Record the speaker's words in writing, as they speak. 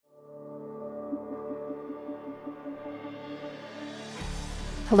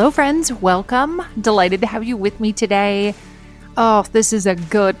Hello, friends. Welcome. Delighted to have you with me today. Oh, this is a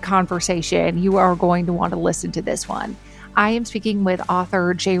good conversation. You are going to want to listen to this one. I am speaking with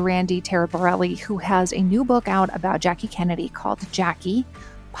author J. Randy Taraborrelli, who has a new book out about Jackie Kennedy called Jackie,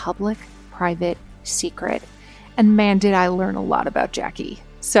 Public-Private Secret. And man, did I learn a lot about Jackie.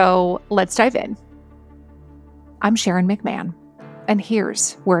 So let's dive in. I'm Sharon McMahon, and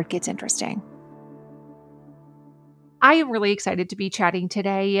here's where it gets interesting. I am really excited to be chatting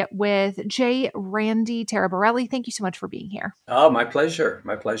today with J. Randy Taraborrelli. Thank you so much for being here. Oh, my pleasure.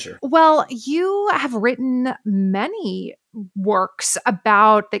 My pleasure. Well, you have written many works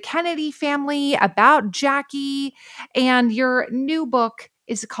about the Kennedy family, about Jackie, and your new book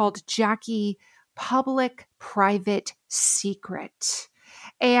is called Jackie, Public-Private Secret.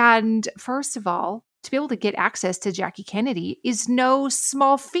 And first of all, to be able to get access to Jackie Kennedy is no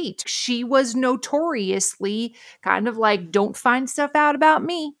small feat. She was notoriously kind of like, don't find stuff out about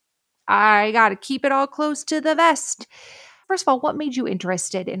me. I got to keep it all close to the vest. First of all, what made you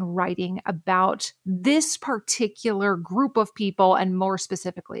interested in writing about this particular group of people and more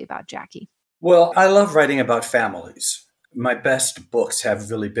specifically about Jackie? Well, I love writing about families. My best books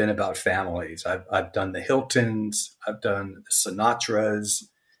have really been about families. I've done the Hiltons, I've done the Sinatras,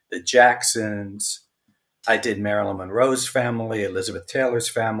 the Jacksons. I did Marilyn Monroe's family, Elizabeth Taylor's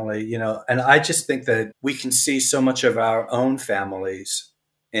family, and I just think that we can see so much of our own families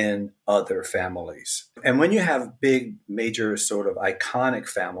in other families. And when you have big, major, sort of iconic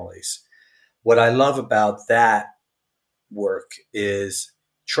families, what I love about that work is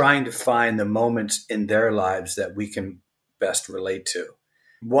trying to find the moments in their lives that we can best relate to.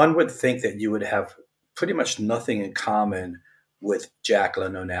 One would think that you would have pretty much nothing in common with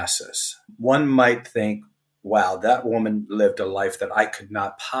Jacqueline Onassis. One might think, wow, that woman lived a life that I could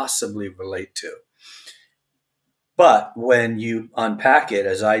not possibly relate to. But when you unpack it,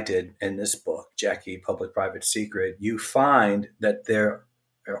 as I did in this book, Jackie, Public-Private Secret, you find that there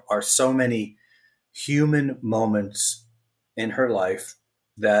are so many human moments in her life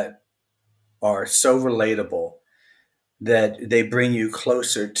that are so relatable that they bring you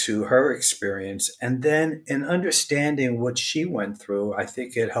closer to her experience. And then in understanding what she went through, I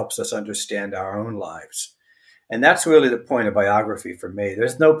think it helps us understand our own lives. And that's really the point of biography for me.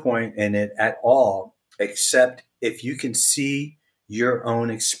 There's no point in it at all, except if you can see your own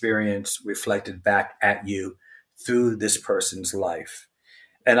experience reflected back at you through this person's life.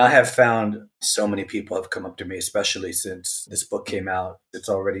 And I have found so many people have come up to me, especially since this book came out. It's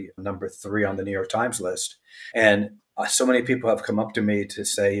already number 3 on the New York Times list. And so many people have come up to me to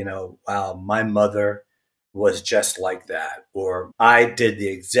say, wow, my mother was just like that. Or I did the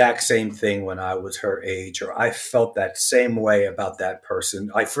exact same thing when I was her age, or I felt that same way about that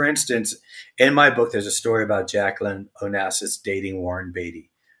person. For instance, in my book, there's a story about Jacqueline Onassis dating Warren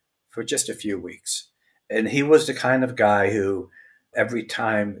Beatty for just a few weeks. And he was the kind of guy who every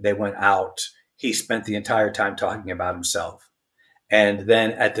time they went out, he spent the entire time talking about himself. And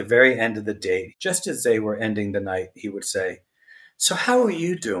then at the very end of the date, just as they were ending the night, he would say, "So how are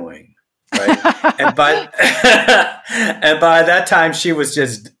you doing?" Right? and by that time, she was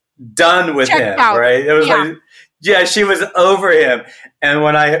just done with Checked him. out. Right? It was she was over him. And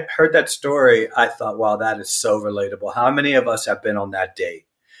when I heard that story, I thought, wow, that is so relatable. How many of us have been on that date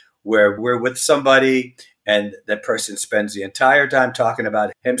where we're with somebody and that person spends the entire time talking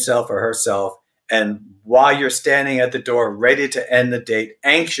about himself or herself? And while you're standing at the door, ready to end the date,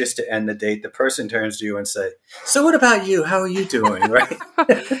 anxious to end the date, the person turns to you and says, "So what about you? How are you doing?" Right?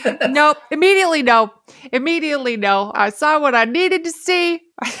 Nope. Immediately no. I saw what I needed to see.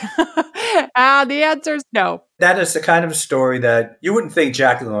 The answer is no. That is the kind of story that you wouldn't think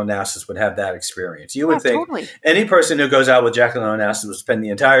Jacqueline Onassis would have that experience. You would think totally. Any person who goes out with Jacqueline Onassis would spend the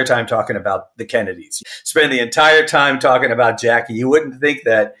entire time talking about the Kennedys, spend the entire time talking about Jackie. You wouldn't think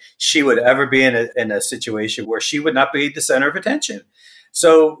that she would ever be in a situation where she would not be the center of attention.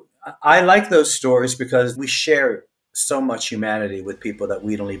 So I like those stories because we share so much humanity with people that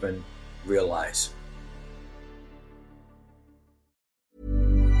we don't even realize.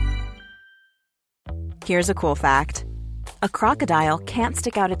 Here's a cool fact. A crocodile can't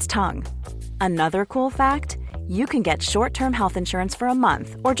stick out its tongue. Another cool fact, you can get short-term health insurance for a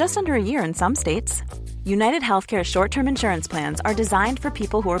month or just under a year in some states. United Healthcare short-term insurance plans are designed for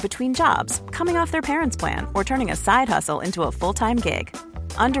people who are between jobs, coming off their parents' plan, or turning a side hustle into a full-time gig.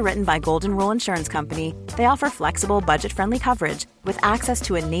 Underwritten by Golden Rule Insurance Company, they offer flexible, budget-friendly coverage with access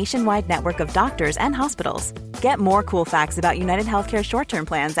to a nationwide network of doctors and hospitals. Get more cool facts about United Healthcare short-term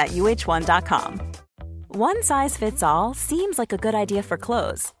plans at uh1.com. One size fits all seems like a good idea for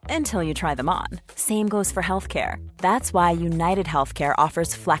clothes until you try them on. Same goes for healthcare. That's why United Healthcare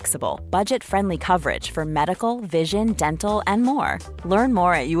offers flexible, budget-friendly coverage for medical, vision, dental, and more. Learn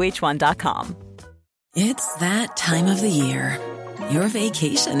more at uh1.com. It's that time of the year. Your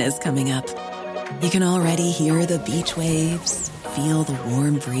vacation is coming up. You can already hear the beach waves, feel the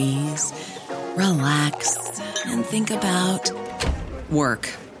warm breeze, relax, and think about work.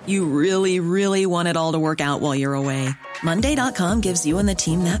 You really, really want it all to work out while you're away. Monday.com gives you and the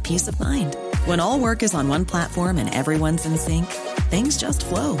team that peace of mind. When all work is on one platform and everyone's in sync, things just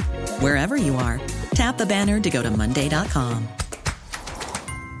flow. Wherever you are, tap the banner to go to Monday.com.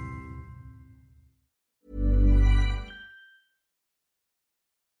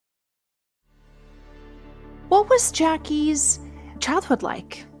 What was Jackie's childhood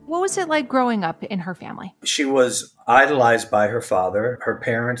like? What was it like growing up in her family? She was idolized by her father. Her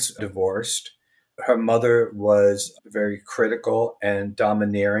parents divorced. Her mother was very critical and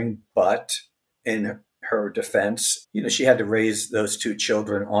domineering, but in her defense, she had to raise those two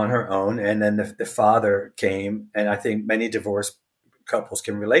children on her own. And then the father came, and I think many divorced couples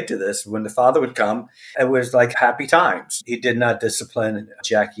can relate to this. When the father would come, it was like happy times. He did not discipline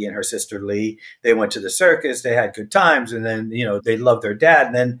Jackie and her sister Lee. They went to the circus. They had good times. And then, they loved their dad.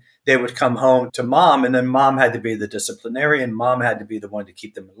 And then they would come home to mom. And then mom had to be the disciplinarian. Mom had to be the one to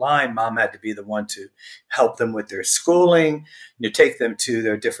keep them in line. Mom had to be the one to help them with their schooling, take them to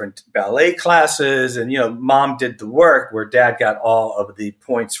their different ballet classes. And, mom did the work where dad got all of the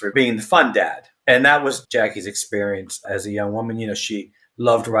points for being the fun dad. And that was Jackie's experience as a young woman. She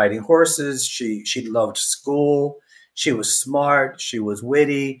loved riding horses. She loved school. She was smart. She was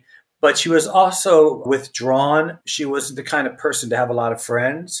witty, but she was also withdrawn. She wasn't the kind of person to have a lot of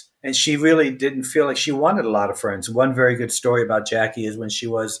friends. And she really didn't feel like she wanted a lot of friends. One very good story about Jackie is when she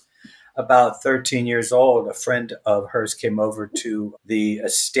was about 13 years old, a friend of hers came over to the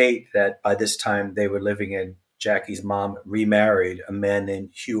estate that by this time they were living in. Jackie's mom remarried a man named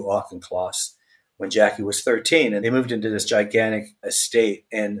Hugh Auchincloss when Jackie was 13, and they moved into this gigantic estate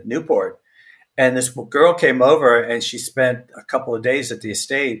in Newport. And this girl came over, and she spent a couple of days at the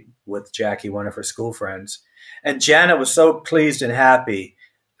estate with Jackie, one of her school friends. And Janet was so pleased and happy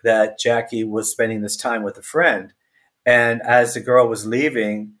that Jackie was spending this time with a friend. And as the girl was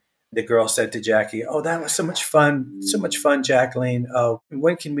leaving, the girl said to Jackie, "Oh, that was so much fun, Jacqueline.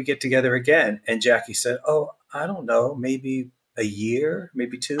 When can we get together again?" And Jackie said, "Oh, I don't know, maybe a year,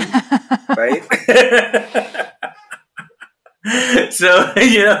 maybe two." Right? So,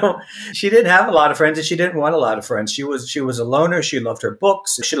 she didn't have a lot of friends, and she didn't want a lot of friends. She was a loner. She loved her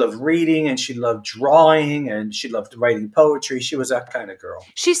books. She loved reading, and she loved drawing, and she loved writing poetry. She was that kind of girl.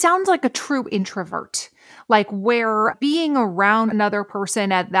 She sounds like a true introvert, like where being around another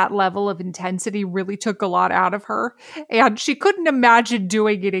person at that level of intensity really took a lot out of her. And she couldn't imagine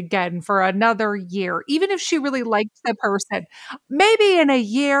doing it again for another year, even if she really liked the person. Maybe in a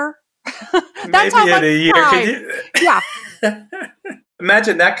year. That's maybe in a year. Yeah.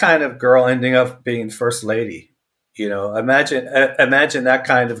 Imagine that kind of girl ending up being first lady. Imagine that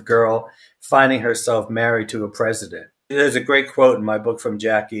kind of girl finding herself married to a president. There's a great quote in my book from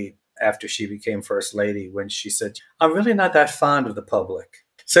Jackie after she became first lady when she said, "I'm really not that fond of the public."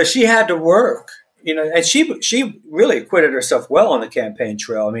 So she had to work, and she really acquitted herself well on the campaign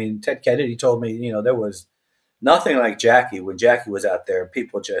trail. I mean, Ted Kennedy told me, there was nothing like Jackie. When Jackie was out there,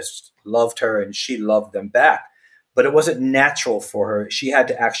 people just loved her and she loved them back. But it wasn't natural for her. She had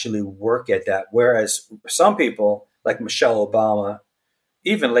to actually work at that. Whereas some people, like Michelle Obama,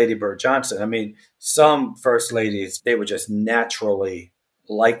 even Lady Bird Johnson, I mean, some first ladies, they were just naturally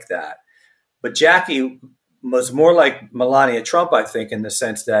like that. But Jackie was more like Melania Trump, I think, in the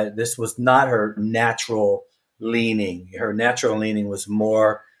sense that this was not her natural leaning. Her natural leaning was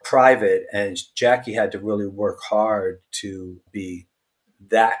more private, and Jackie had to really work hard to be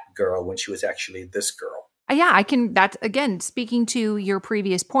that girl when she was actually this girl. Yeah, that's again, speaking to your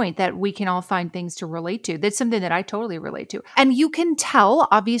previous point that we can all find things to relate to. That's something that I totally relate to. And you can tell,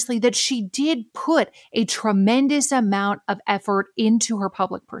 obviously, that she did put a tremendous amount of effort into her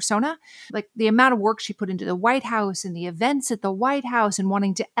public persona. Like the amount of work she put into the White House and the events at the White House and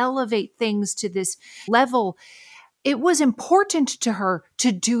wanting to elevate things to this level. It was important to her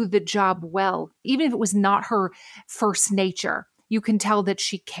to do the job well, even if it was not her first nature. You can tell that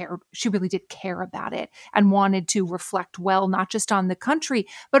she cared. She really did care about it and wanted to reflect well, not just on the country,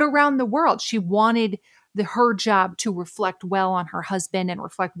 but around the world. She wanted her job to reflect well on her husband and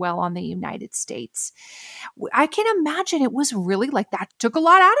reflect well on the United States. I can imagine it was really like that. Took a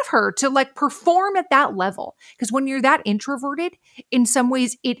lot out of her to like perform at that level. Because when you're that introverted, in some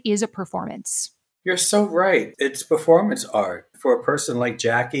ways, it is a performance. You're so right. It's performance art. For a person like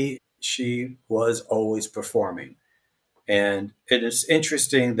Jackie, she was always performing. And it is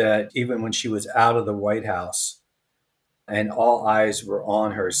interesting that even when she was out of the White House and all eyes were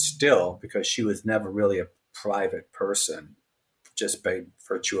on her still, because she was never really a private person, just by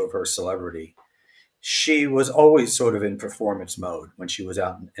virtue of her celebrity, she was always sort of in performance mode when she was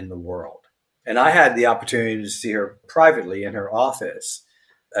out in the world. And I had the opportunity to see her privately in her office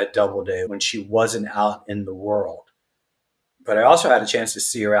at Doubleday when she wasn't out in the world. But I also had a chance to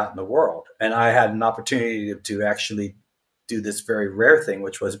see her out in the world. And I had an opportunity to actually do this very rare thing,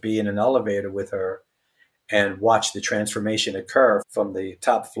 which was be in an elevator with her and watch the transformation occur from the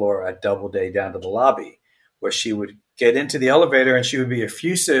top floor at Doubleday down to the lobby, where she would get into the elevator and she would be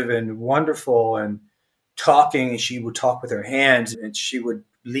effusive and wonderful and talking. And she would talk with her hands and she would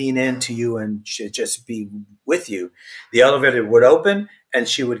lean into you and she'd just be with you. The elevator would open and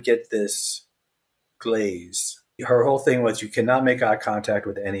she would get this glaze. Her whole thing was you cannot make eye contact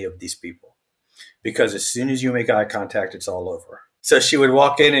with any of these people because as soon as you make eye contact, it's all over. So she would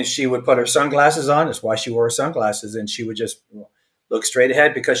walk in and she would put her sunglasses on. That's why she wore her sunglasses. And she would just look straight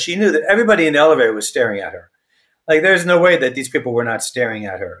ahead because she knew that everybody in the elevator was staring at her. Like, there's no way that these people were not staring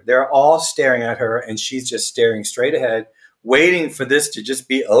at her. They're all staring at her, and she's just staring straight ahead, waiting for this to just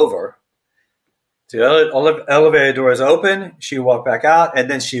be over. So the elevator doors open, she would walk back out, and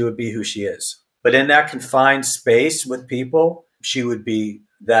then she would be who she is. But in that confined space with people, she would be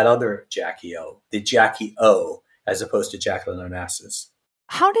that other Jackie O, the Jackie O, as opposed to Jacqueline Onassis.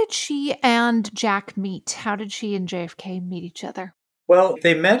 How did she and Jack meet? How did she and JFK meet each other? Well,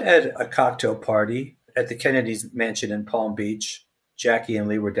 they met at a cocktail party at the Kennedy's mansion in Palm Beach. Jackie and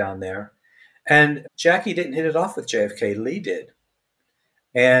Lee were down there. And Jackie didn't hit it off with JFK. Lee did.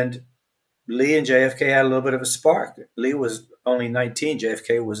 And Lee and JFK had a little bit of a spark. Lee was only 19.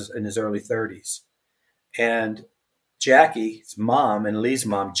 JFK was in his early 30s. And Jackie's mom and Lee's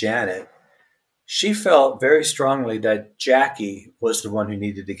mom, Janet, she felt very strongly that Jackie was the one who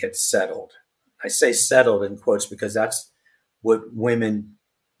needed to get settled. I say settled in quotes because that's what women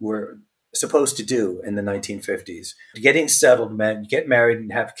were supposed to do in the 1950s. Getting settled meant get married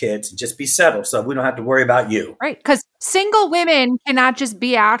and have kids and just be settled so we don't have to worry about you. Right. Because single women cannot just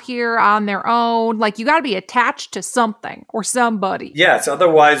be out here on their own. Like, you got to be attached to something or somebody. Yes.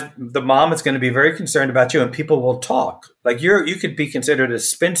 Otherwise, the mom is going to be very concerned about you and people will talk. Like, you could be considered a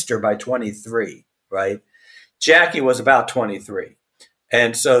spinster by 23, right? Jackie was about 23.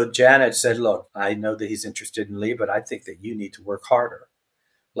 And so Janet said, look, I know that he's interested in Lee, but I think that you need to work harder.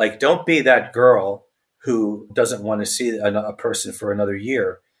 Like, don't be that girl who doesn't want to see a person for another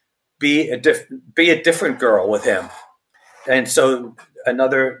year. Be a different girl with him. And so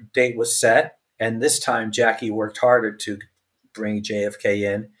another date was set. And this time Jackie worked harder to bring JFK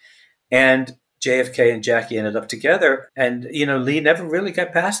in. And JFK and Jackie ended up together. And, Lee never really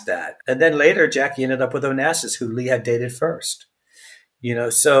got past that. And then later, Jackie ended up with Onassis, who Lee had dated first.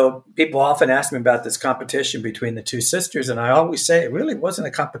 So people often ask me about this competition between the two sisters. And I always say it really wasn't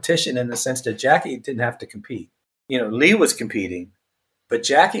a competition in the sense that Jackie didn't have to compete. Lee was competing, but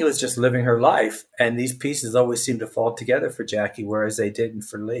Jackie was just living her life. And these pieces always seemed to fall together for Jackie, whereas they didn't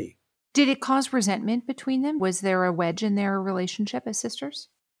for Lee. Did it cause resentment between them? Was there a wedge in their relationship as sisters?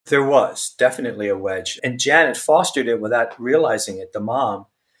 There was definitely a wedge. And Janet fostered it without realizing it, the mom.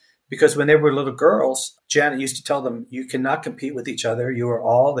 Because when they were little girls, Janet used to tell them, you cannot compete with each other. You are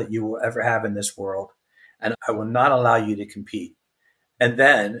all that you will ever have in this world. And I will not allow you to compete. And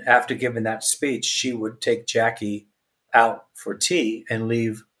then after giving that speech, she would take Jackie out for tea and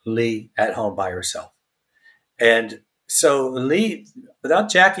leave Lee at home by herself. And so Lee, without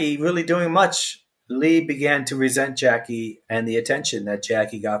Jackie really doing much, Lee began to resent Jackie and the attention that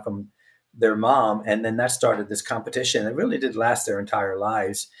Jackie got from their mom. And then that started this competition. It really did last their entire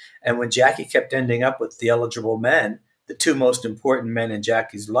lives. And when Jackie kept ending up with the eligible men, the two most important men in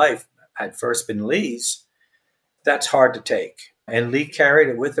Jackie's life had first been Lee's, that's hard to take. And Lee carried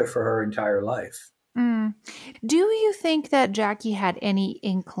it with her for her entire life. Do you think that Jackie had any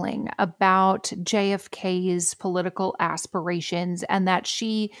inkling about JFK's political aspirations and that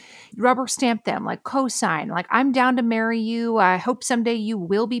she rubber stamped them, like co-sign, like, I'm down to marry you. I hope someday you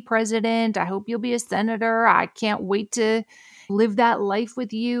will be president. I hope you'll be a senator. I can't wait to live that life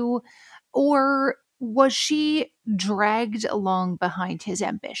with you. Or was she dragged along behind his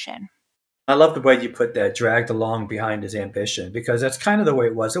ambition? I love the way you put that, dragged along behind his ambition, because that's kind of the way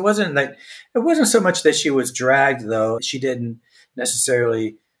it was. It wasn't so much that she was dragged, though. She didn't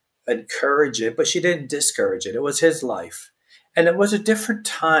necessarily encourage it, but she didn't discourage it. It was his life. And it was a different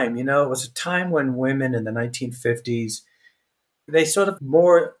time. It was a time when women in the 1950s, they sort of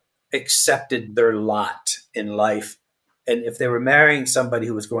more accepted their lot in life. And if they were marrying somebody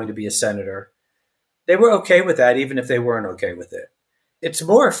who was going to be a senator, they were okay with that, even if they weren't okay with it. It's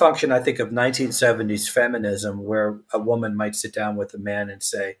more a function, I think, of 1970s feminism, where a woman might sit down with a man and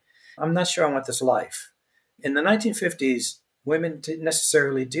say, I'm not sure I want this life. In the 1950s, women didn't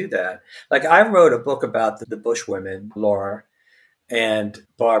necessarily do that. Like, I wrote a book about the Bush women, Laura and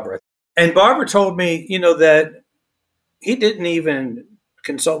Barbara. And Barbara told me, that he didn't even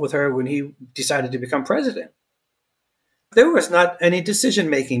consult with her when he decided to become president. There was not any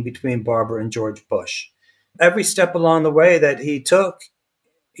decision-making between Barbara and George Bush. Every step along the way that he took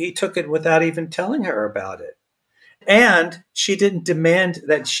it without even telling her about it. And she didn't demand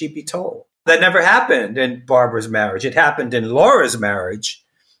that she be told. That never happened in Barbara's marriage. It happened in Laura's marriage.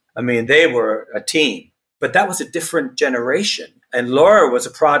 I mean, they were a team, but that was a different generation. And Laura was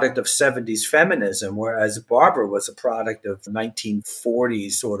a product of 70s feminism, whereas Barbara was a product of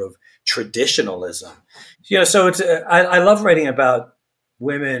 1940s sort of traditionalism. So I love writing about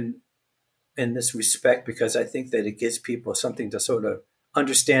women in this respect, because I think that it gives people something to sort of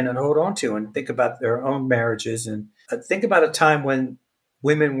understand and hold on to, and think about their own marriages, and think about a time when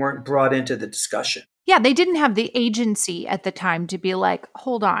women weren't brought into the discussion. Yeah, they didn't have the agency at the time to be like,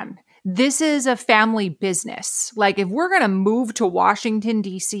 hold on, this is a family business. Like, if we're going to move to Washington,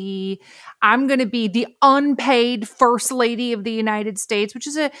 D.C., I'm going to be the unpaid First Lady of the United States, which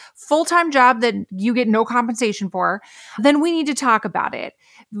is a full-time job that you get no compensation for, then we need to talk about it.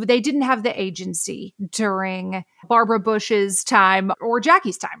 They didn't have the agency during Barbara Bush's time or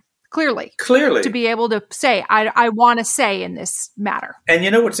Jackie's time. Clearly, to be able to say, I want to say in this matter. And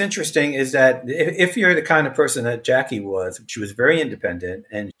what's interesting is that if you're the kind of person that Jackie was, she was very independent,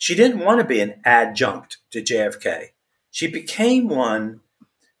 and she didn't want to be an adjunct to JFK. She became one,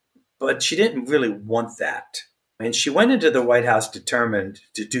 but she didn't really want that. And she went into the White House determined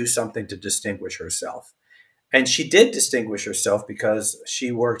to do something to distinguish herself. And she did distinguish herself because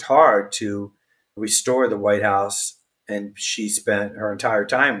she worked hard to restore the White House. And she spent her entire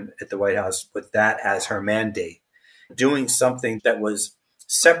time at the White House with that as her mandate, doing something that was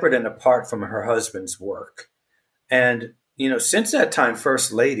separate and apart from her husband's work. And, since that time,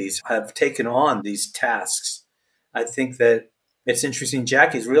 First Ladies have taken on these tasks. I think that it's interesting.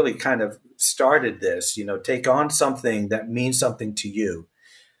 Jackie's really kind of started this, take on something that means something to you,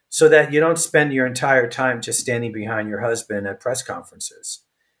 so that you don't spend your entire time just standing behind your husband at press conferences.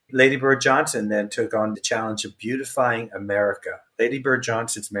 Lady Bird Johnson then took on the challenge of beautifying America. Lady Bird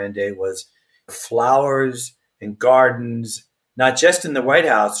Johnson's mandate was flowers and gardens, not just in the White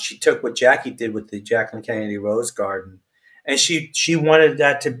House. She took what Jackie did with the Jacqueline Kennedy Rose Garden, and she wanted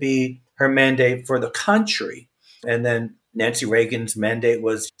that to be her mandate for the country. And then Nancy Reagan's mandate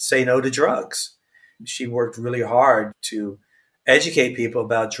was say no to drugs. She worked really hard to educate people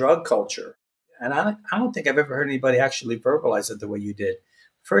about drug culture. And I don't think I've ever heard anybody actually verbalize it the way you did.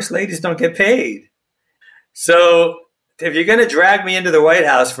 First ladies don't get paid. So if you're going to drag me into the White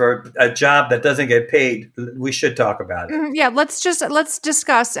House for a job that doesn't get paid, we should talk about it. Yeah, let's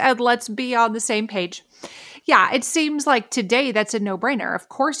discuss and let's be on the same page. Yeah, it seems like today that's a no-brainer. Of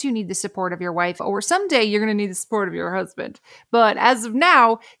course you need the support of your wife, or someday you're going to need the support of your husband. But as of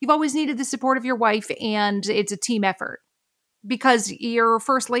now, you've always needed the support of your wife, and it's a team effort. Because your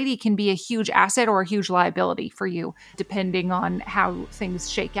first lady can be a huge asset or a huge liability for you, depending on how things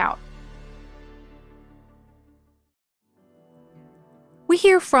shake out. We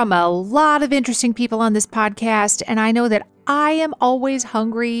hear from a lot of interesting people on this podcast, and I know that I am always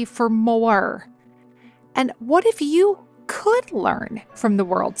hungry for more. And what if you could learn from the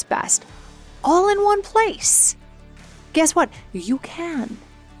world's best, all in one place? Guess what? You can.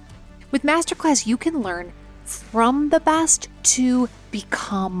 With Masterclass, you can learn from the best to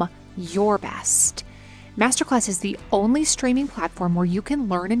become your best. Masterclass is the only streaming platform where you can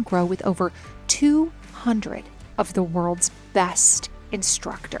learn and grow with over 200 of the world's best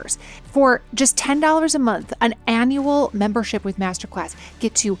instructors. For just $10 a month, an annual membership with Masterclass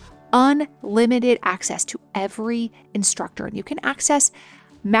gets you unlimited access to every instructor. And you can access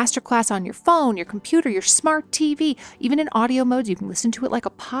Masterclass on your phone, your computer, your smart TV, even in audio modes. You can listen to it like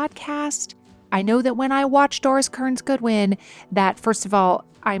a podcast. I know that when I watch Doris Kearns Goodwin, that first of all,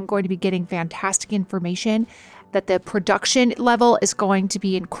 I'm going to be getting fantastic information, that the production level is going to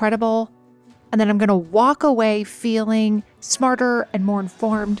be incredible, and then I'm going to walk away feeling smarter and more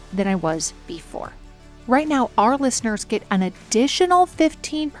informed than I was before. Right now, our listeners get an additional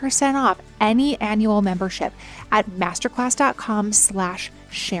 15% off any annual membership at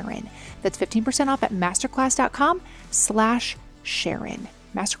masterclass.com/Sharon. That's 15% off at masterclass.com/Sharon.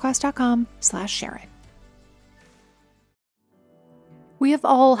 masterclass.com/Sharon. We have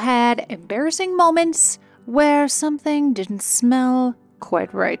all had embarrassing moments where something didn't smell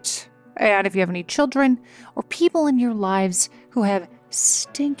quite right. And if you have any children or people in your lives who have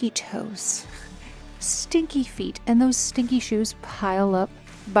stinky toes, stinky feet, and those stinky shoes pile up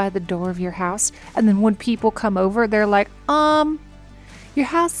by the door of your house, and then when people come over, they're like, your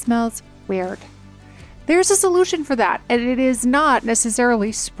house smells weird. There's a solution for that, and it is not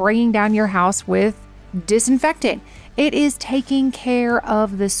necessarily spraying down your house with disinfectant. It is taking care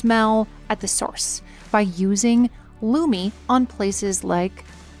of the smell at the source by using Lumi on places like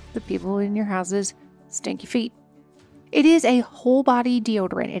the people in your house's stinky feet. It is a whole body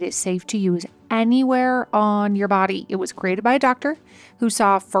deodorant. It is safe to use anywhere on your body. It was created by a doctor who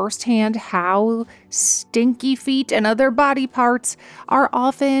saw firsthand how stinky feet and other body parts are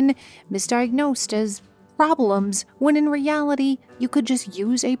often misdiagnosed as problems, when in reality, you could just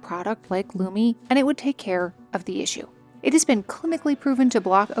use a product like Lumi and it would take care of the issue. It has been clinically proven to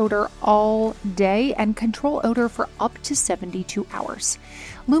block odor all day and control odor for up to 72 hours.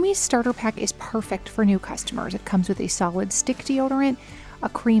 Lumi's starter pack is perfect for new customers. It comes with a solid stick deodorant, a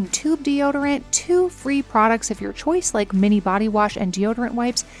cream tube deodorant, 2 free products of your choice like mini body wash and deodorant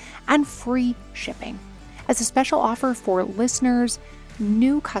wipes, and free shipping. As a special offer for listeners,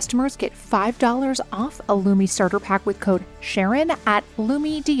 new customers get $5 off a Lumi starter pack with code Sharon at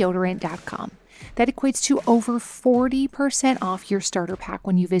lumideodorant.com. That equates to over 40% off your starter pack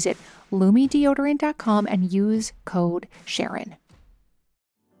when you visit lumideodorant.com and use code Sharon.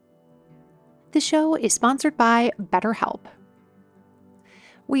 The show is sponsored by BetterHelp.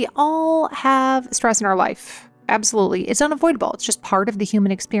 We all have stress in our life. Absolutely. It's unavoidable. It's just part of the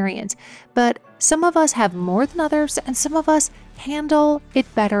human experience. But some of us have more than others, and some of us handle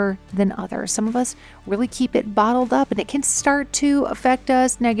it better than others. Some of us really keep it bottled up, and it can start to affect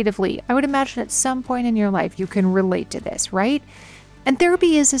us negatively. I would imagine at some point in your life you can relate to this, right? And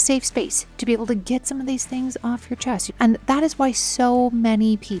therapy is a safe space to be able to get some of these things off your chest. And that is why so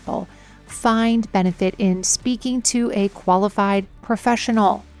many people find benefit in speaking to a qualified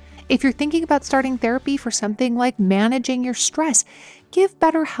professional. If you're thinking about starting therapy for something like managing your stress, give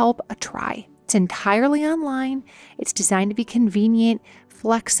BetterHelp a try. It's entirely online. It's designed to be convenient,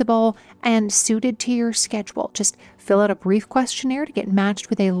 flexible, and suited to your schedule. Just fill out a brief questionnaire to get matched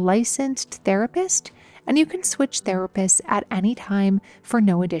with a licensed therapist, and you can switch therapists at any time for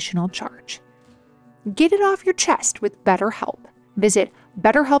no additional charge. Get it off your chest with BetterHelp. Visit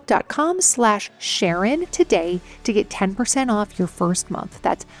BetterHelp.com/Sharon today to get 10% off your first month.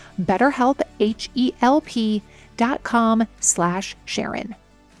 That's BetterHelp, HELP.com/Sharon.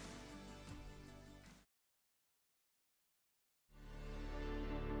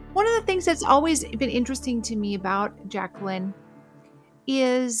 One of the things that's always been interesting to me about Jacqueline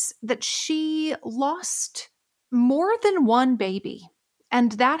is that she lost more than one baby.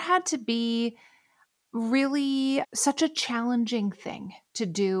 And that had to be really such a challenging thing to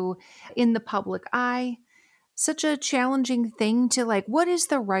do in the public eye, such a challenging thing to what is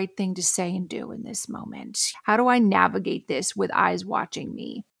the right thing to say and do in this moment? How do I navigate this with eyes watching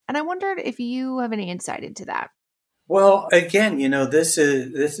me? And I wondered if you have any insight into that. Well, again, this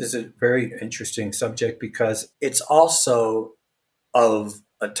is a very interesting subject because it's also of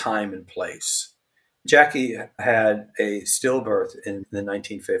a time and place. Jackie had a stillbirth in the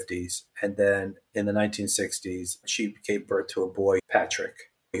 1950s, and then in the 1960s, she gave birth to a boy, Patrick,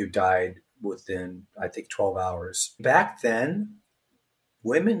 who died within, I think, 12 hours. Back then,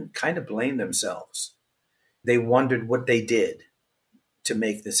 women kind of blamed themselves. They wondered what they did to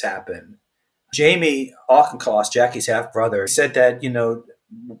make this happen. Jamie Auchincloss, Jackie's half-brother, said that,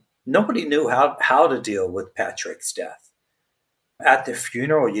 nobody knew how to deal with Patrick's death. At the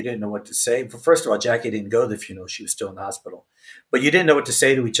funeral, you didn't know what to say. But first of all, Jackie didn't go to the funeral. She was still in the hospital. But you didn't know what to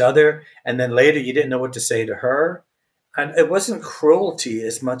say to each other. And then later, you didn't know what to say to her. And it wasn't cruelty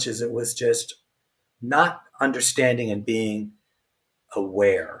as much as it was just not understanding and being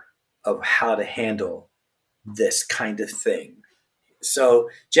aware of how to handle this kind of thing. So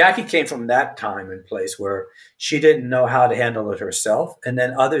Jackie came from that time and place where she didn't know how to handle it herself. And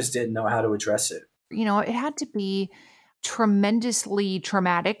then others didn't know how to address it. It had to be tremendously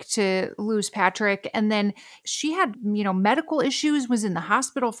traumatic to lose Patrick. And then she had, medical issues, was in the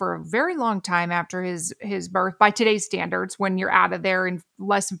hospital for a very long time after his birth by today's standards, when you're out of there in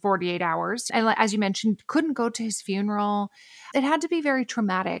less than 48 hours. And as you mentioned, couldn't go to his funeral. It had to be very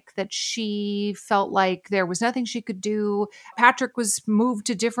traumatic that she felt like there was nothing she could do. Patrick was moved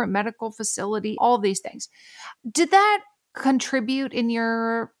to different medical facility, all of these things. Did that contribute in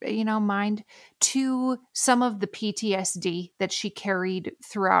your, mind to some of the PTSD that she carried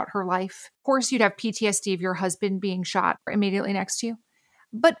throughout her life? Of course, you'd have PTSD of your husband being shot immediately next to you.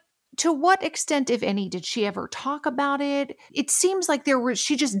 But to what extent, if any, did she ever talk about it? It seems like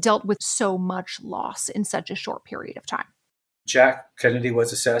she just dealt with so much loss in such a short period of time. Jack Kennedy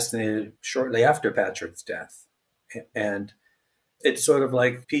was assassinated shortly after Patrick's death. And it's sort of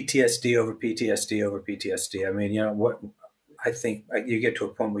like PTSD over PTSD over PTSD. I mean, what I think you get to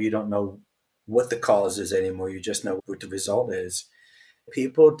a point where you don't know what the cause is anymore. You just know what the result is.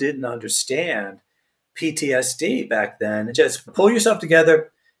 People didn't understand PTSD back then. Just pull yourself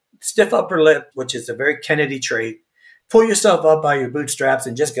together, stiff upper lip, which is a very Kennedy trait. Pull yourself up by your bootstraps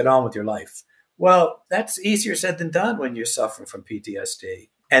and just get on with your life. Well, that's easier said than done when you're suffering from PTSD.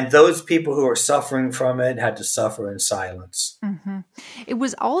 And those people who are suffering from it had to suffer in silence. Mm-hmm. It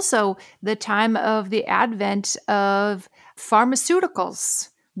was also the time of the advent of pharmaceuticals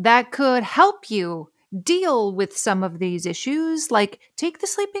that could help you deal with some of these issues, like take the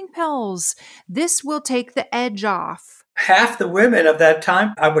sleeping pills. This will take the edge off. Half the women of that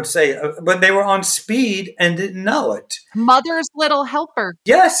time, I would say, when they were on speed and didn't know it. Mother's little helper.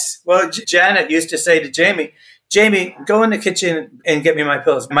 Yes. Well, Janet used to say to Jamie, go in the kitchen and get me my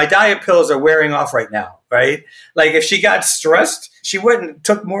pills. My diet pills are wearing off right now, right? Like if she got stressed, she wouldn't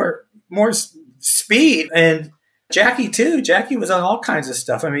took more speed. And Jackie too. Jackie was on all kinds of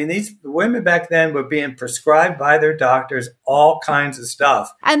stuff. I mean, these women back then were being prescribed by their doctors all kinds of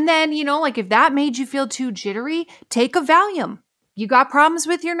stuff. And then, like if that made you feel too jittery, take a Valium. You got problems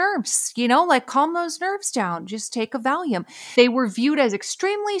with your nerves, like calm those nerves down. Just take a Valium. They were viewed as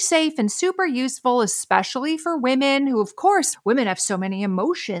extremely safe and super useful, especially for women who, of course, women have so many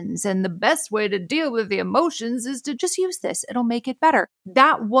emotions. And the best way to deal with the emotions is to just use this. It'll make it better.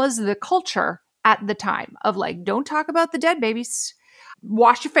 That was the culture at the time of don't talk about the dead babies.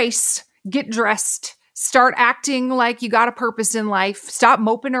 Wash your face, get dressed. Start acting like you got a purpose in life. Stop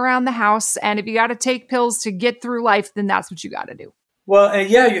moping around the house. And if you got to take pills to get through life, then that's what you got to do. Well, and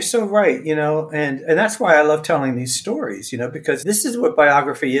yeah, you're so right, and that's why I love telling these stories, because this is what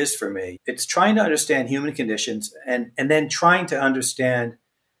biography is for me. It's trying to understand human conditions and then trying to understand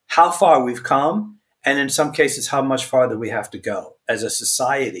how far we've come. And in some cases, how much farther we have to go as a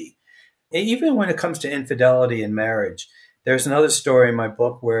society. Even when it comes to infidelity in marriage, there's another story in my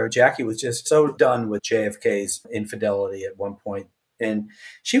book where Jackie was just so done with JFK's infidelity at one point. And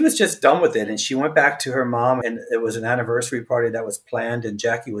she was just done with it. And she went back to her mom, and it was an anniversary party that was planned. And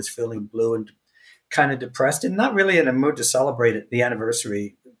Jackie was feeling blue and kind of depressed and not really in a mood to celebrate the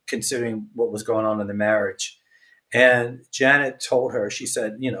anniversary, considering what was going on in the marriage. And Janet told her, she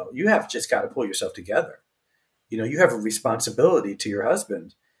said, you have just got to pull yourself together. You have a responsibility to your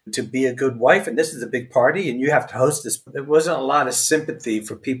husband to be a good wife. And this is a big party and you have to host this. There wasn't a lot of sympathy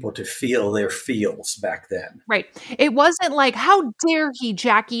for people to feel their feels back then. Right. It wasn't like, how dare he,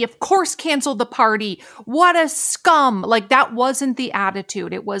 Jackie? Of course, cancel the party. What a scum. That wasn't the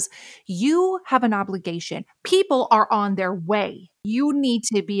attitude. It was, you have an obligation. People are on their way. You need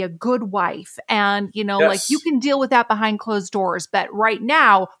to be a good wife. And, Yes. you can deal with that behind closed doors. But right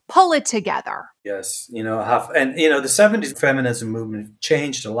now, pull it together. Yes. The 70s feminism movement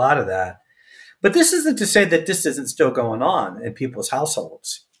changed a lot of that. But this isn't to say that this isn't still going on in people's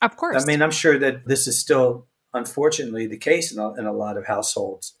households. Of course. I mean, I'm sure that this is still, unfortunately, the case in a lot of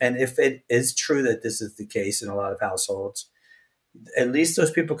households. And if it is true that this is the case in a lot of households, at least those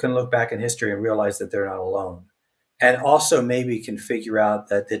people can look back in history and realize that they're not alone. And also maybe can figure out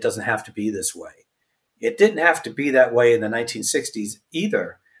that it doesn't have to be this way. It didn't have to be that way in the 1960s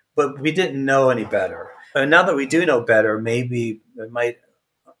either, but we didn't know any better. And now that we do know better, maybe it might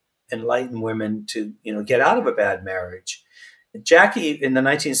enlighten women to, get out of a bad marriage. Jackie in the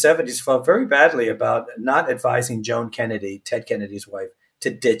 1970s felt very badly about not advising Joan Kennedy, Ted Kennedy's wife,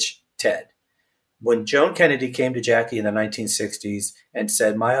 to ditch Ted. When Joan Kennedy came to Jackie in the 1960s and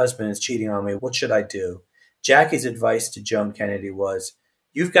said, my husband is cheating on me, what should I do? Jackie's advice to Joan Kennedy was,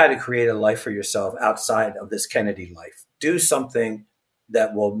 you've got to create a life for yourself outside of this Kennedy life. Do something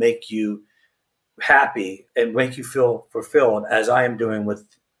that will make you happy and make you feel fulfilled, as I am doing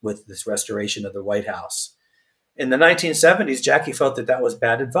with this restoration of the White House. In the 1970s, Jackie felt that was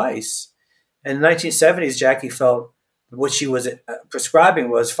bad advice. In the 1970s, Jackie felt what she was prescribing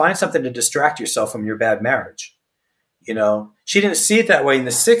was find something to distract yourself from your bad marriage. She didn't see it that way in the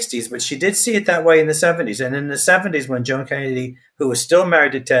 60s, but she did see it that way in the 70s. And in the 70s, when Joan Kennedy, who was still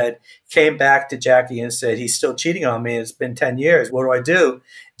married to Ted, came back to Jackie and said, he's still cheating on me. It's been 10 years. What do I do?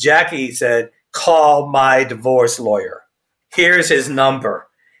 Jackie said, call my divorce lawyer. Here's his number.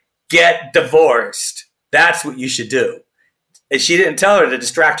 Get divorced. That's what you should do. And she didn't tell her to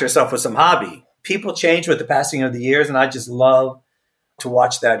distract herself with some hobby. People change with the passing of the years, and I just love to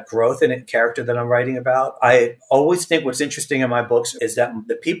watch that growth in a character that I'm writing about. I always think what's interesting in my books is that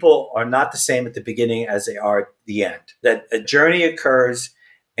the people are not the same at the beginning as they are at the end, that a journey occurs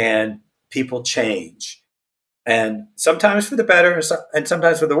and people change. And sometimes for the better and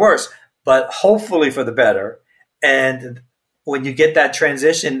sometimes for the worse, but hopefully for the better. And when you get that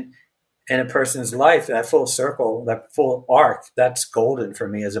transition in a person's life, that full circle, that full arc, that's golden for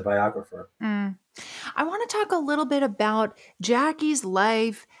me as a biographer. I want to talk a little bit about Jackie's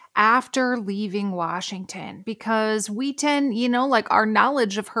life after leaving Washington, because we tend, like our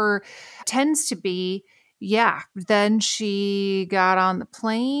knowledge of her tends to be, then she got on the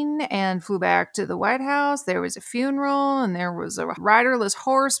plane and flew back to the White House. There was a funeral and there was a riderless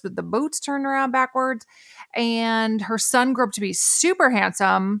horse with the boots turned around backwards. And her son grew up to be super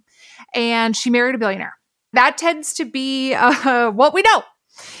handsome and she married a billionaire. That tends to be what we know.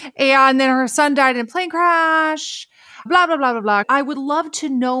 And then her son died in a plane crash, blah, blah, blah, blah, blah. I would love to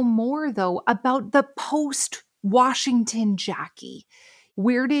know more, though, about the post-Washington Jackie.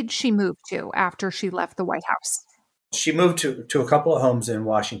 Where did she move to after she left the White House? She moved to a couple of homes in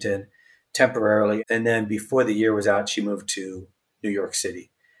Washington temporarily. And then before the year was out, she moved to New York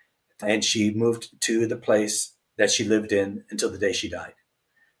City. And she moved to the place that she lived in until the day she died.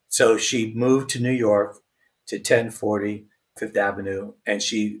 So she moved to New York to 1040 Fifth Avenue, and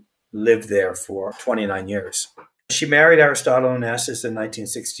she lived there for 29 years. She married Aristotle Onassis in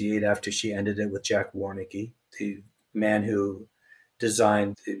 1968 after she ended it with Jack Warnicki, the man who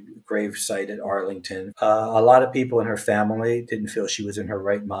designed the grave site at Arlington. A lot of people in her family didn't feel she was in her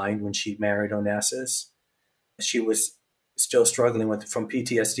right mind when she married Onassis. She was still struggling from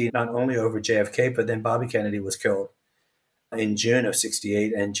PTSD, not only over JFK, but then Bobby Kennedy was killed in June of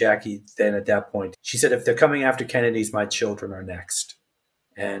 68. And Jackie then at that point, she said, if they're coming after Kennedy's, my children are next.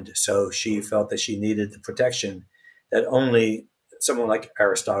 And so she felt that she needed the protection that only someone like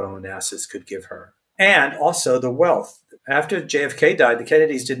Aristotle Onassis could give her. And also the wealth. After JFK died, the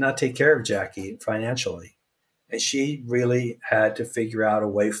Kennedys did not take care of Jackie financially. And she really had to figure out a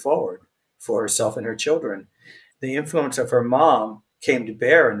way forward for herself and her children. The influence of her mom came to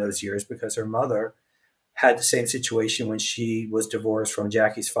bear in those years because her mother had the same situation when she was divorced from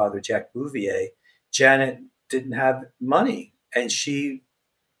Jackie's father, Jack Bouvier. Janet didn't have money, and she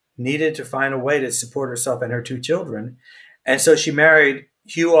needed to find a way to support herself and her two children. And so she married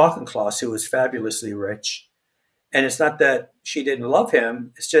Hugh Auchincloss, who was fabulously rich. And it's not that she didn't love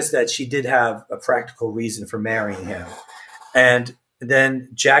him. It's just that she did have a practical reason for marrying him. And then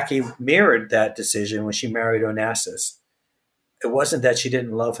Jackie mirrored that decision when she married Onassis. It wasn't that she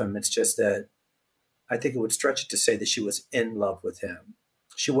didn't love him. It's just that I think it would stretch it to say that she was in love with him.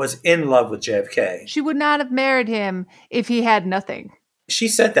 She was in love with JFK. She would not have married him if he had nothing. She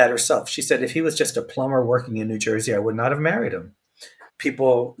said that herself. She said, if he was just a plumber working in New Jersey, I would not have married him.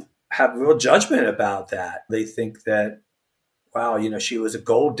 People have real judgment about that. They think that, wow, she was a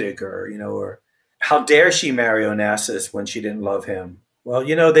gold digger, or how dare she marry Onassis when she didn't love him? Well,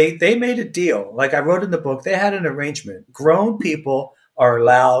 they made a deal. Like I wrote in the book, they had an arrangement. Grown people are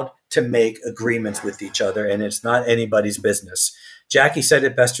allowed to make agreements with each other, and it's not anybody's business. Jackie said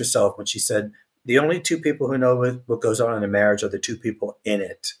it best herself when she said, the only two people who know what goes on in a marriage are the two people in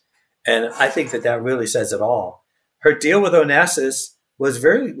it. And I think that really says it all. Her deal with Onassis was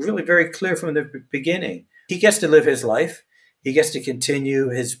really very clear from the beginning. He gets to live his life. He gets to continue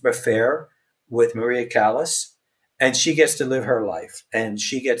his affair with Maria Callas, and she gets to live her life. And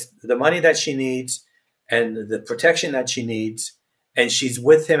she gets the money that she needs and the protection that she needs. And she's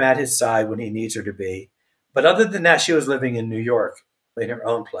with him at his side when he needs her to be. But other than that, she was living in New York in her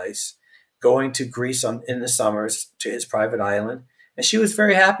own place, going to Greece in the summers to his private island. And she was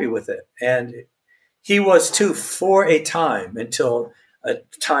very happy with it. And he was too, for a time, until a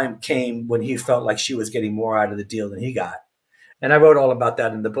time came when he felt like she was getting more out of the deal than he got. And I wrote all about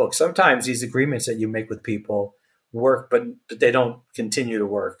that in the book. Sometimes these agreements that you make with people work, but they don't continue to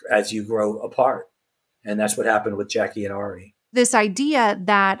work as you grow apart. And that's what happened with Jackie and Ari. This idea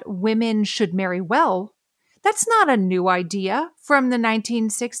that women should marry well, that's not a new idea from the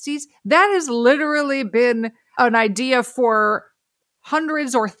 1960s. That has literally been an idea for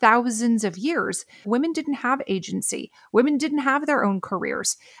hundreds or thousands of years. Women didn't have agency. Women didn't have their own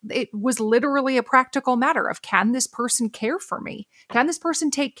careers. It was literally a practical matter of, can this person care for me? Can this person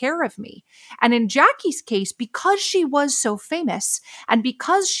take care of me? And in Jackie's case, because she was so famous and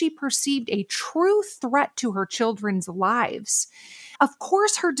because she perceived a true threat to her children's lives, of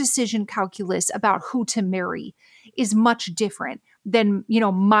course her decision calculus about who to marry is much different than,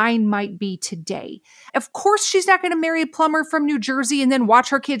 mine might be today. Of course, she's not going to marry a plumber from New Jersey and then watch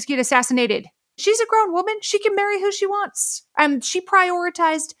her kids get assassinated. She's a grown woman. She can marry who she wants. And she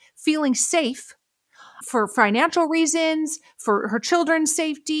prioritized feeling safe for financial reasons, for her children's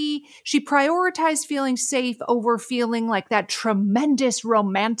safety. She prioritized feeling safe over feeling like that tremendous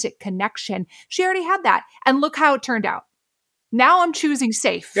romantic connection. She already had that. And look how it turned out. Now I'm choosing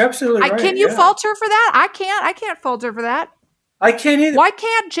safe. You're absolutely right. Can you fault her for that? I can't. I can't fault her for that. I can't either. Why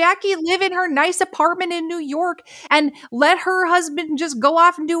can't Jackie live in her nice apartment in New York and let her husband just go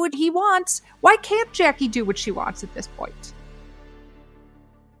off and do what he wants? Why can't Jackie do what she wants at this point?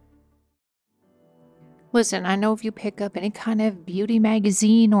 Listen, I know if you pick up any kind of beauty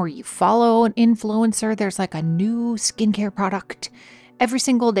magazine or you follow an influencer, there's like a new skincare product every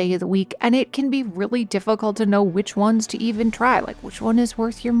single day of the week, and it can be really difficult to know which ones to even try, like which one is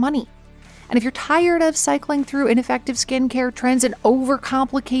worth your money. And if you're tired of cycling through ineffective skincare trends and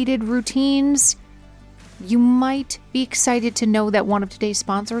overcomplicated routines, you might be excited to know that one of today's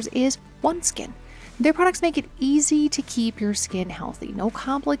sponsors is OneSkin. Their products make it easy to keep your skin healthy. No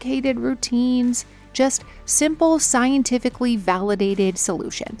complicated routines, just simple, scientifically validated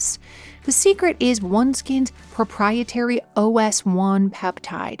solutions. The secret is OneSkin's proprietary OS1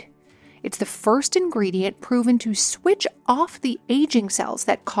 peptide. It's the first ingredient proven to switch off the aging cells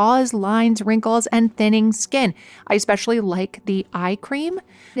that cause lines, wrinkles, and thinning skin. I especially like the eye cream.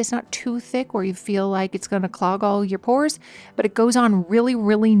 It's not too thick where you feel like it's going to clog all your pores, but it goes on really,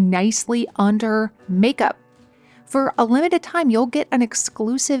 really nicely under makeup. For a limited time, you'll get an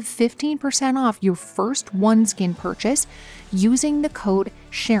exclusive 15% off your first OneSkin purchase using the code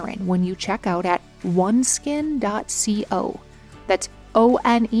Sharon when you check out at oneskin.co. That's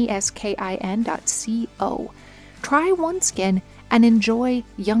oneskin.co. Try OneSkin and enjoy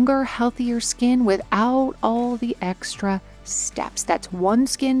younger, healthier skin without all the extra steps. That's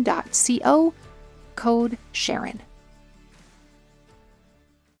oneskin.co, code Sharon.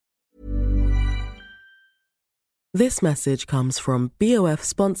 This message comes from BOF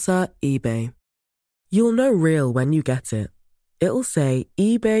sponsor eBay. You'll know real when you get it. It'll say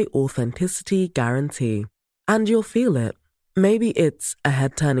eBay Authenticity Guarantee. And you'll feel it. Maybe it's a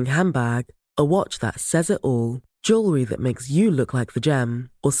head-turning handbag, a watch that says it all, jewelry that makes you look like the gem,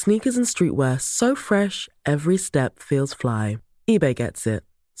 or sneakers and streetwear so fresh every step feels fly. eBay gets it.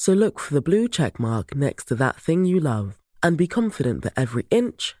 So look for the blue check mark next to that thing you love. And be confident that every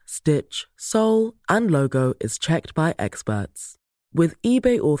inch, stitch, sole, and logo is checked by experts. With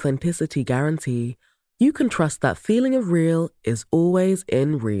eBay Authenticity Guarantee, you can trust that feeling of real is always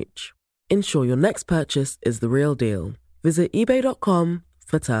in reach. Ensure your next purchase is the real deal. Visit eBay.com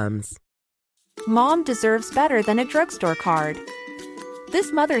for terms. Mom deserves better than a drugstore card.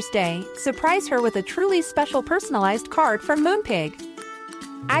 This Mother's Day, surprise her with a truly special personalized card from Moonpig.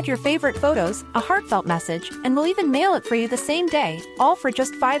 Add your favorite photos, a heartfelt message, and we'll even mail it for you the same day, all for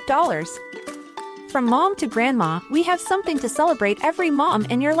just $5. From mom to grandma, we have something to celebrate every mom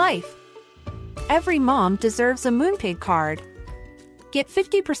in your life. Every mom deserves a Moonpig card. Get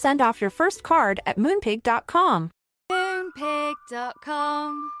 50% off your first card at moonpig.com.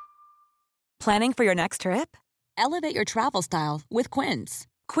 Moonpig.com. Planning for your next trip? Elevate your travel style with Quince.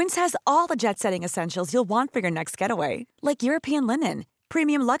 Quince has all the jet-setting essentials you'll want for your next getaway, like European linen,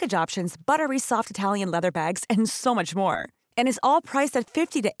 premium luggage options, buttery soft Italian leather bags, and so much more. And is all priced at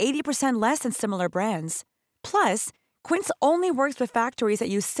 50 to 80% less than similar brands. Plus, Quince only works with factories that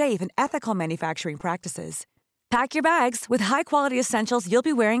use safe and ethical manufacturing practices. Pack your bags with high-quality essentials you'll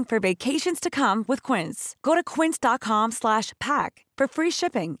be wearing for vacations to come with Quince. Go to quince.com/pack for free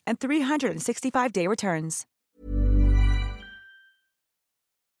shipping and 365-day returns.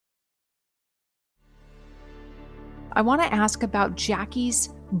 I want to ask about Jackie's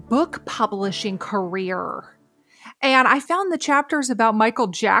book publishing career. And I found the chapters about Michael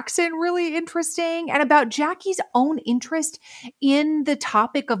Jackson really interesting and about Jackie's own interest in the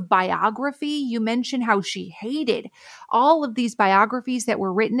topic of biography. You mentioned how she hated all of these biographies that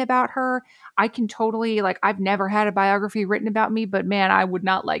were written about her. I can totally, I've never had a biography written about me, but man, I would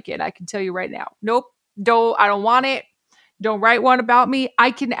not like it. I can tell you right now. Nope, I don't want it. Don't write one about me. I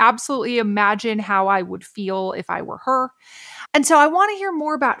can absolutely imagine how I would feel if I were her. And so I want to hear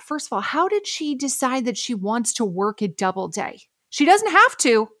more about, first of all, how did she decide that she wants to work at Doubleday? She doesn't have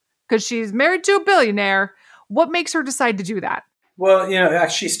to because she's married to a billionaire. What makes her decide to do that? Well,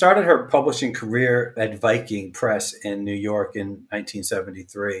 she started her publishing career at Viking Press in New York in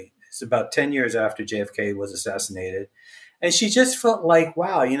 1973. It's about 10 years after JFK was assassinated. And she just felt like,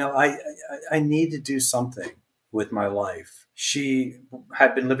 wow, I need to do something with my life. She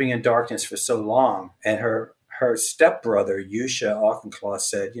had been living in darkness for so long, and her stepbrother, Yusha Auchincloth,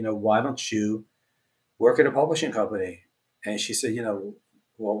 said, why don't you work at a publishing company? And she said,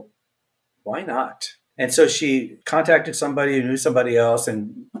 well, why not? And so she contacted somebody who knew somebody else,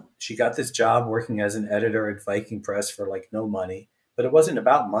 and she got this job working as an editor at Viking Press for like no money. But it wasn't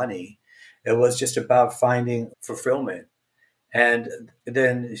about money. It was just about finding fulfillment. And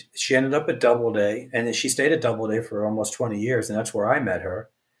then she ended up at Doubleday, and then she stayed at Doubleday for almost 20 years, and that's where I met her.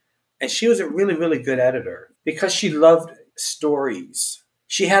 And she was a really, really good editor because she loved stories.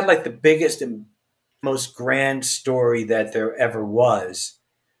 She had like the biggest and most grand story that there ever was.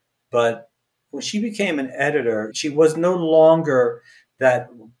 But when she became an editor, she was no longer that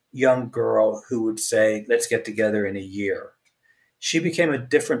young girl who would say, let's get together in a year. She became a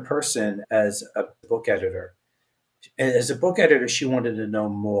different person as a book editor. And as a book editor, she wanted to know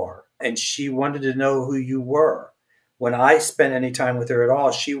more, and she wanted to know who you were. When I spent any time with her at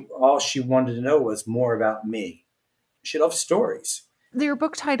all she wanted to know was more about me. She loved stories. Your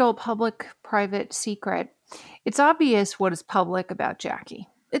book title, Public, Private, Secret. It's obvious what is public about Jackie.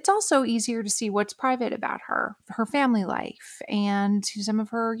 It's also easier to see what's private about her family life, and some of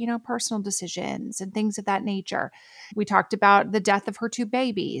her, personal decisions and things of that nature. We talked about the death of her two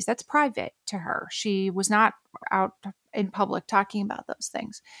babies. That's private to her. She was not out in public talking about those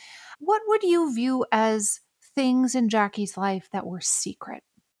things. What would you view as things in Jackie's life that were secret?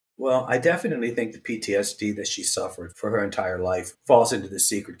 Well, I definitely think the PTSD that she suffered for her entire life falls into the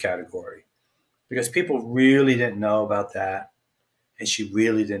secret category because people really didn't know about that, and she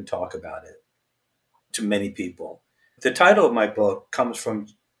really didn't talk about it to many people. The title of my book comes from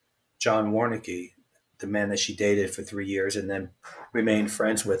John Warnicki, the man that she dated for 3 years and then remained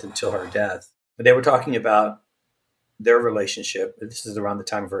friends with until her death. But they were talking about their relationship. This is around the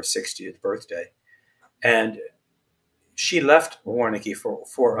time of her 60th birthday. And she left Warnicki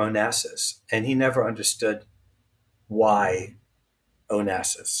for Onassis, and he never understood why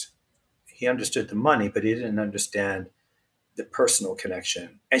Onassis. He understood the money, but he didn't understand the personal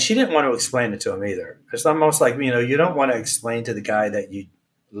connection. And she didn't want to explain it to him either. It's almost like, you don't want to explain to the guy that you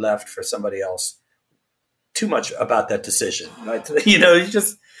left for somebody else too much about that decision. Right? That's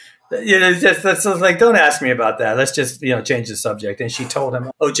like, don't ask me about that. Let's just, change the subject. And she told him,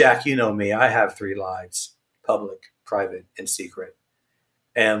 oh, Jack, you know me. I have 3 lives: public, private, and secret.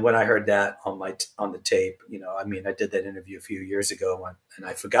 And when I heard that on the tape, I did that interview a few years ago, and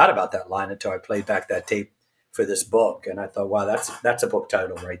I forgot about that line until I played back that tape for this book. And I thought, wow, that's a book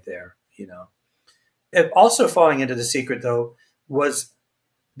title right there. It also falling into the secret, though, was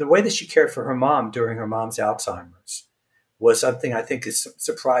the way that she cared for her mom during her mom's Alzheimer's was something I think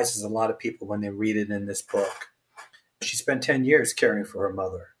surprises a lot of people when they read it in this book. She spent 10 years caring for her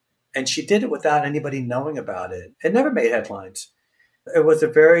mother, and she did it without anybody knowing about it. It never made headlines. It was a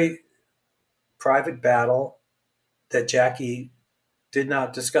very private battle that Jackie did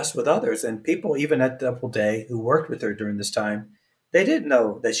not discuss with others. And people, even at Doubleday, who worked with her during this time, they didn't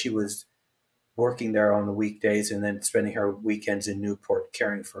know that she was working there on the weekdays and then spending her weekends in Newport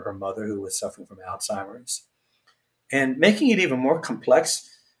caring for her mother, who was suffering from Alzheimer's. And making it even more complex,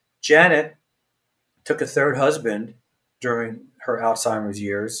 Janet took a third husband during her Alzheimer's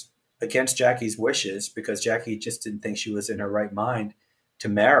years against Jackie's wishes because Jackie just didn't think she was in her right mind to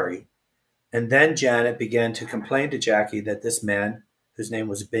marry. And then Janet began to complain to Jackie that this man, whose name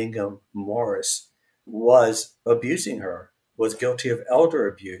was Bingham Morris, was abusing her, was guilty of elder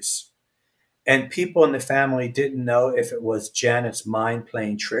abuse. And people in the family didn't know if it was Janet's mind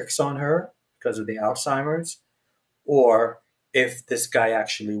playing tricks on her because of the Alzheimer's, or if this guy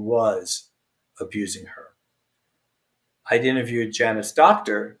actually was abusing her. I'd interviewed Janet's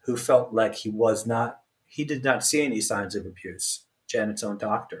doctor, who felt like he did not see any signs of abuse, Janet's own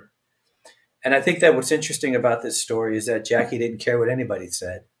doctor. And I think that what's interesting about this story is that Jackie didn't care what anybody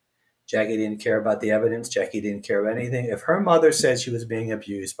said. Jackie didn't care about the evidence. Jackie didn't care about anything. If her mother said she was being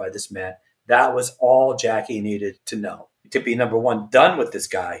abused by this man, that was all Jackie needed to know. To be, number one, done with this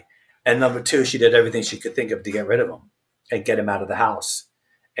guy. And number two, she did everything she could think of to get rid of him and get him out of the house.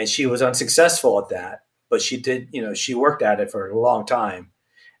 And she was unsuccessful at that. But she did, she worked at it for a long time.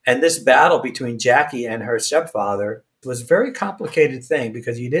 And this battle between Jackie and her stepfather was a very complicated thing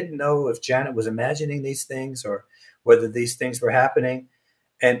because you didn't know if Janet was imagining these things or whether these things were happening.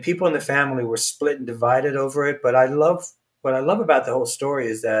 And people in the family were split and divided over it. But what I love about the whole story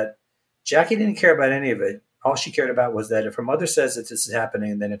is that Jackie didn't care about any of it. All she cared about was that if her mother says that this is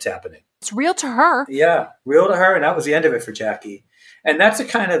happening, then it's happening. It's real to her. Yeah, real to her. And that was the end of it for Jackie. And that's the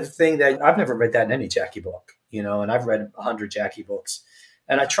kind of thing that I've never read that in any Jackie book, and I've read 100 Jackie books.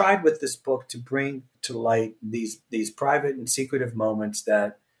 And I tried with this book to bring to light these private and secretive moments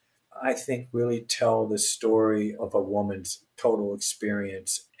that I think really tell the story of a woman's total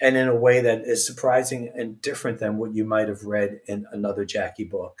experience, and in a way that is surprising and different than what you might have read in another Jackie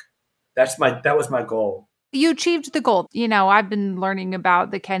book. That was my goal. You achieved the goal. I've been learning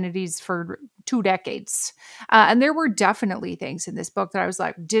about the Kennedys for 2 decades. And there were definitely things in this book that I was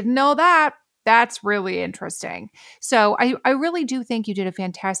like, didn't know that. That's really interesting. So I really do think you did a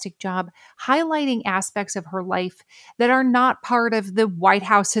fantastic job highlighting aspects of her life that are not part of the White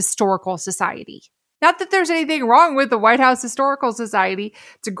House Historical Society. Not that there's anything wrong with the White House Historical Society.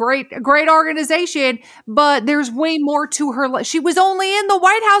 It's a great organization, but there's way more to her life. She was only in the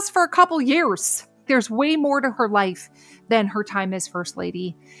White House for a couple years. There's way more to her life than her time as First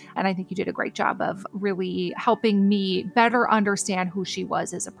Lady. And I think you did a great job of really helping me better understand who she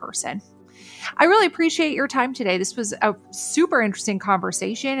was as a person. I really appreciate your time today. This was a super interesting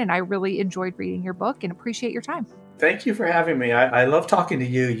conversation, and I really enjoyed reading your book and appreciate your time. Thank you for having me. I love talking to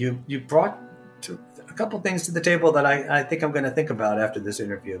you. You brought a couple things to the table that I think I'm going to think about after this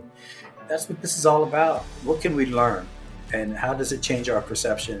interview. That's what this is all about. What can we learn? And how does it change our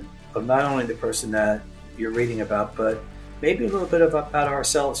perception of not only the person that you're reading about, but maybe a little bit about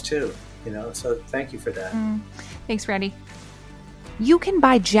ourselves too, so thank you for that. Thanks, Randy. You can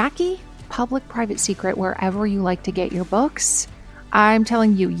buy Jackie, Public-Private Secret wherever you like to get your books. I'm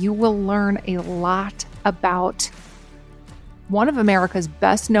telling you, you will learn a lot about one of America's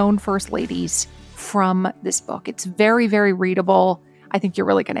best known first ladies from this book. It's very, very readable. I think you're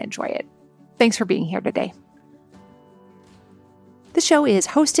really going to enjoy it. Thanks for being here today. The show is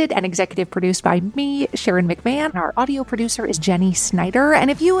hosted and executive produced by me, Sharon McMahon. Our audio producer is Jenny Snyder.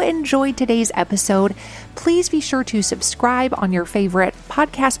 And if you enjoyed today's episode, please be sure to subscribe on your favorite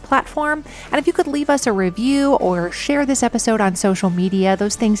podcast platform. And if you could leave us a review or share this episode on social media,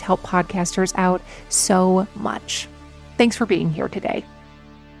 those things help podcasters out so much. Thanks for being here today.